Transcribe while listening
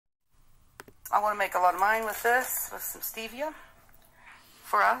I want to make a lot of mine with this, with some stevia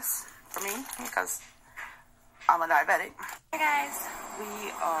for me, because I'm a diabetic. Hey guys,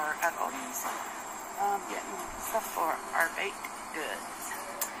 we are at Aldi's getting stuff for our baked goods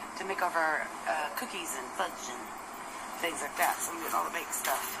to make over our cookies and fudge and things like that. So I'm getting all the baked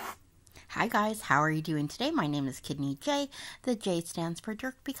stuff. Hi guys, how are you doing today? My name is Kidneyjay. The J stands for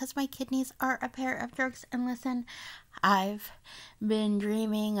jerk because my kidneys are a pair of jerks. And listen, I've been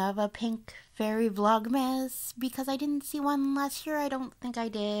dreaming of a pink fairy vlogmas because I didn't see one last year. I don't think I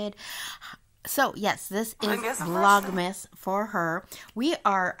did. So yes, this is vlogmas for her. We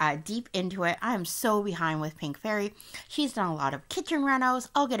are deep into it. I'm so behind with Pink Fairy. She's done a lot of kitchen renos.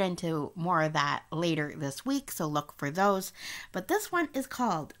 I'll get into more of that later this week, so look for those. But this one is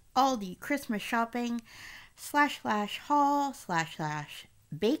called Aldi Christmas Shopping / haul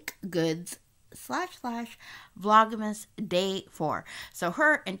 / bake goods / vlogmas day 4. So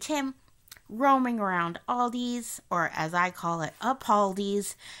her and Tim roaming around Aldi's, or as I call it,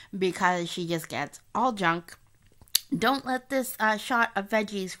 Aldi's, because she just gets all junk. Don't let this shot of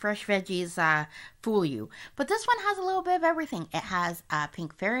veggies, fresh veggies, fool you. But this one has a little bit of everything. It has a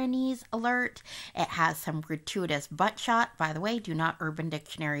Pink Fairy knees alert. It has some gratuitous butt shot. By the way, do not Urban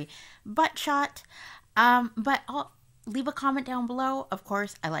Dictionary butt shot. But I'll leave a comment down below. Of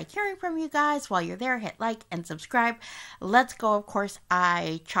course, I like hearing from you guys. While you're there, hit like and subscribe. Let's go. Of course,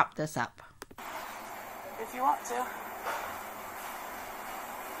 I chopped this up. If you want to.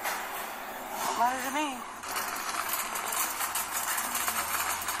 Don't matter to me.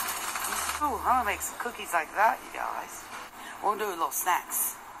 Ooh, I'm gonna make some cookies like that, you guys. We'll do little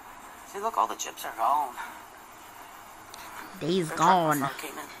snacks. See, look, all the chips are gone. Days gone.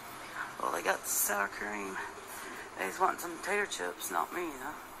 Well, they got sour cream. They just want some tater chips, not me,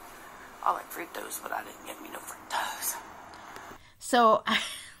 though. I like Fritos, but I didn't get me no Fritos. So,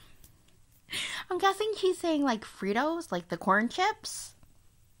 I'm guessing she's saying like Fritos, like the corn chips?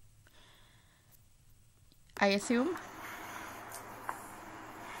 I assume?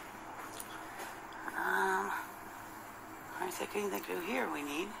 I think anything to here we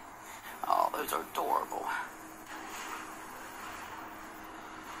need. Oh, those are adorable.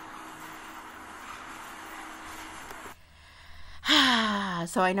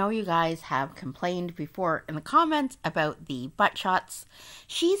 So I know you guys have complained before in the comments about the butt shots.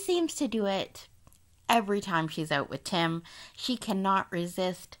 She seems to do it every time she's out with Tim. She cannot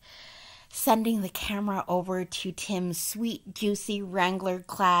resist sending the camera over to Tim's sweet, juicy,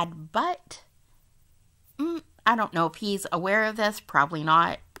 Wrangler-clad butt. I don't know if he's aware of this. Probably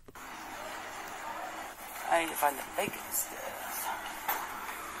not. I need to find the bacon stuff.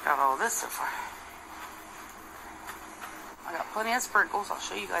 Got all this so far. I got plenty of sprinkles. I'll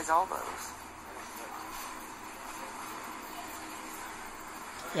show you guys all those.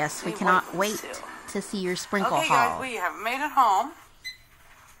 Yes, we cannot wait to see your sprinkle haul. Okay, guys, we have made it home.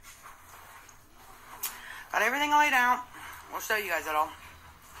 Got everything laid out. We'll show you guys it all.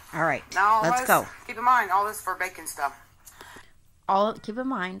 All right, now, let's go. Keep in mind, all this for bacon stuff. Keep in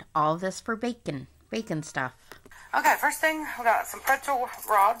mind, all this for bacon stuff. Okay, first thing, we got some pretzel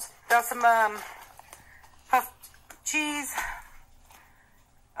rods. Got some puffed cheese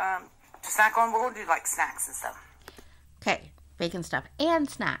to snack on. We're going to do like snacks and stuff. Okay, bacon stuff and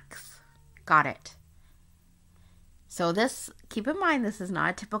snacks. Got it. So this, keep in mind, this is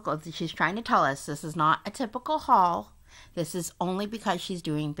not a typical, she's trying to tell us this is not a typical haul. This is only because she's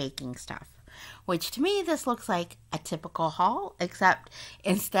doing baking stuff. Which to me, this looks like a typical haul, except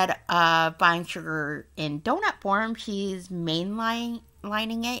instead of buying sugar in donut form, she's mainlining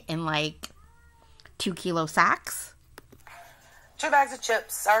it in like 2 kilo sacks. 2 bags of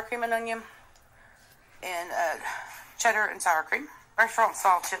chips, sour cream and onion, and cheddar and sour cream. Restaurant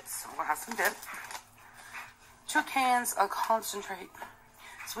style chips. We're going to have some dip. 2 cans of concentrate,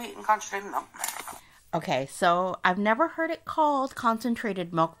 sweet and concentrated milk. Okay, so I've never heard it called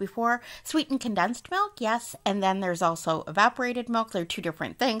concentrated milk before. Sweetened condensed milk, yes. And then there's also evaporated milk. They're 2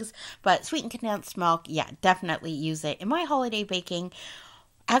 different things. But sweetened condensed milk, yeah, definitely use it. In my holiday baking,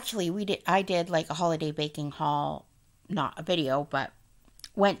 actually, I did like a holiday baking haul, not a video, but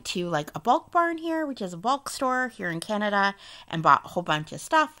went to like a bulk barn here, which is a bulk store here in Canada, and bought a whole bunch of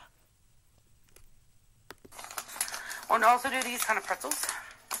stuff. We'll also do these kind of pretzels.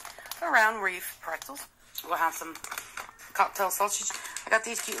 Round reef pretzels. We'll have some cocktail sausage. I got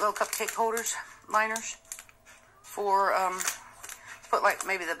these cute little cupcake holders, liners, for put like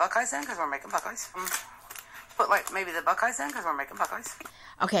maybe the Buckeyes in because we're making Buckeyes. Put like maybe the Buckeyes in because we're making Buckeyes.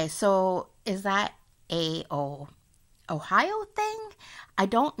 Okay, so is that a Ohio thing? I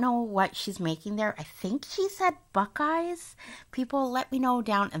don't know what she's making there. I think she said Buckeyes. People, let me know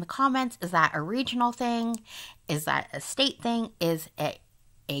down in the comments. Is that a regional thing? Is that a state thing? Is it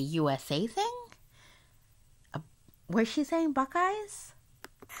a USA thing? Was she saying Buckeyes?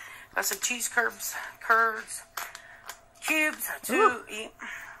 Got some cheese curds, cubes to Ooh. eat.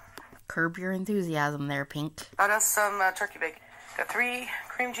 Curb your enthusiasm there, Pink. Got us some turkey bacon. Got 3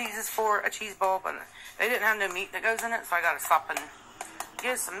 cream cheeses for a cheese ball, but they didn't have no meat that goes in it, so I got to stop and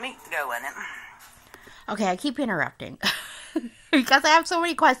get some meat to go in it. Okay, I keep interrupting because I have so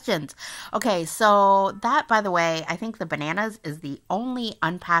many questions. Okay, so that, by the way, I think the bananas is the only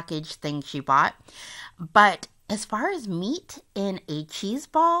unpackaged thing she bought. But as far as meat in a cheese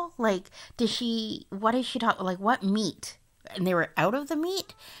ball, like, what is she talking, like, what meat? And they were out of the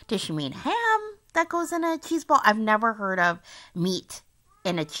meat? Does she mean ham that goes in a cheese ball? I've never heard of meat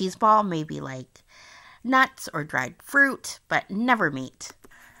in a cheese ball. Maybe like nuts or dried fruit, but never meat.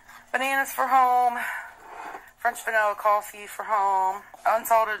 Bananas for home. French vanilla coffee for home.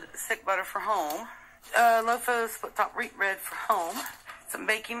 Unsalted stick butter for home. Loaf split top wheat bread for home. Some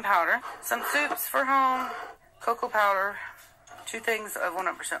baking powder. Some soups for home. Cocoa powder. 2 things of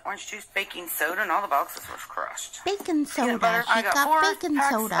 100% orange juice, baking soda, and all the boxes were crushed. Baking soda. Butter. She got 4 baking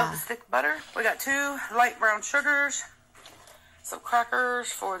packs soda. of stick butter. We got 2 light brown sugars. Some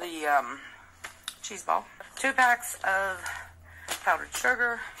crackers for the cheese ball. 2 packs of powdered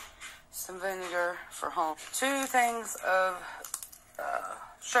sugar. Some vinegar for home. 2 things of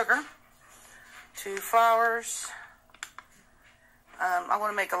sugar. 2 flours. I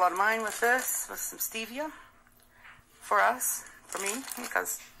want to make a lot of mine with this, with some stevia for us. For me,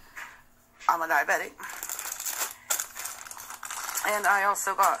 because I'm a diabetic. And I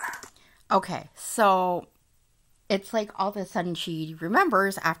also got... Okay, so it's like all of a sudden she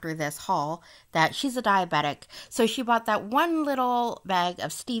remembers after this haul that she's a diabetic. So she bought that one little bag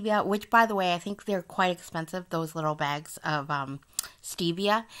of stevia, which, by the way, I think they're quite expensive, those little bags of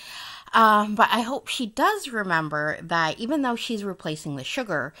stevia. But I hope she does remember that even though she's replacing the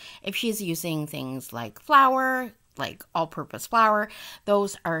sugar, if she's using things like flour, like all-purpose flour,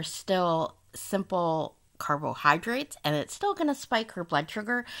 those are still simple carbohydrates, and it's still going to spike her blood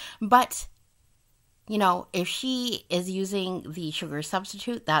sugar. But, you know, if she is using the sugar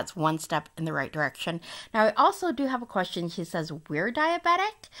substitute, that's one step in the right direction. Now, I also do have a question. She says we're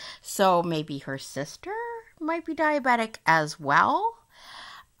diabetic, so maybe her sister might be diabetic as well,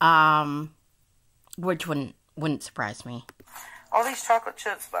 which wouldn't surprise me. All these chocolate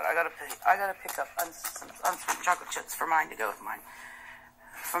chips, but I gotta pick up some unsweetened chocolate chips for mine to go with mine,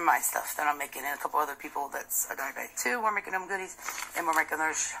 for my stuff that I'm making, and a couple other people that's a diabetic too. We're making them goodies, and we're making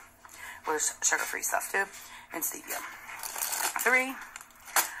theirs with sugar-free stuff too, and stevia. 3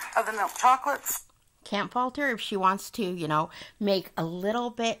 of the milk chocolates. Can't fault her if she wants to, you know, make a little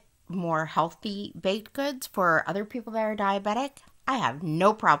bit more healthy baked goods for other people that are diabetic. I have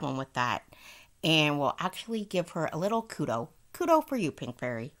no problem with that, and will actually give her a little kudo. Kudo for you, Pink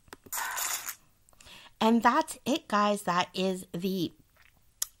Fairy. And that's it, guys. That is the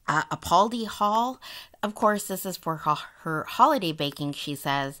Aldi haul. Of course, this is for her holiday baking, she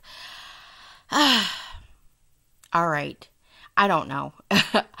says. All right. I don't know.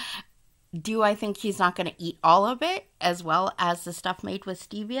 Do I think she's not going to eat all of it, as well as the stuff made with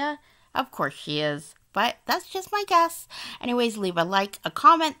stevia? Of course she is. But that's just my guess. Anyways, leave a like, a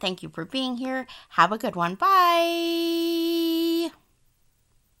comment. Thank you for being here. Have a good one. Bye.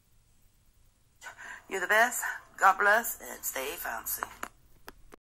 You're the best. God bless, and stay fancy.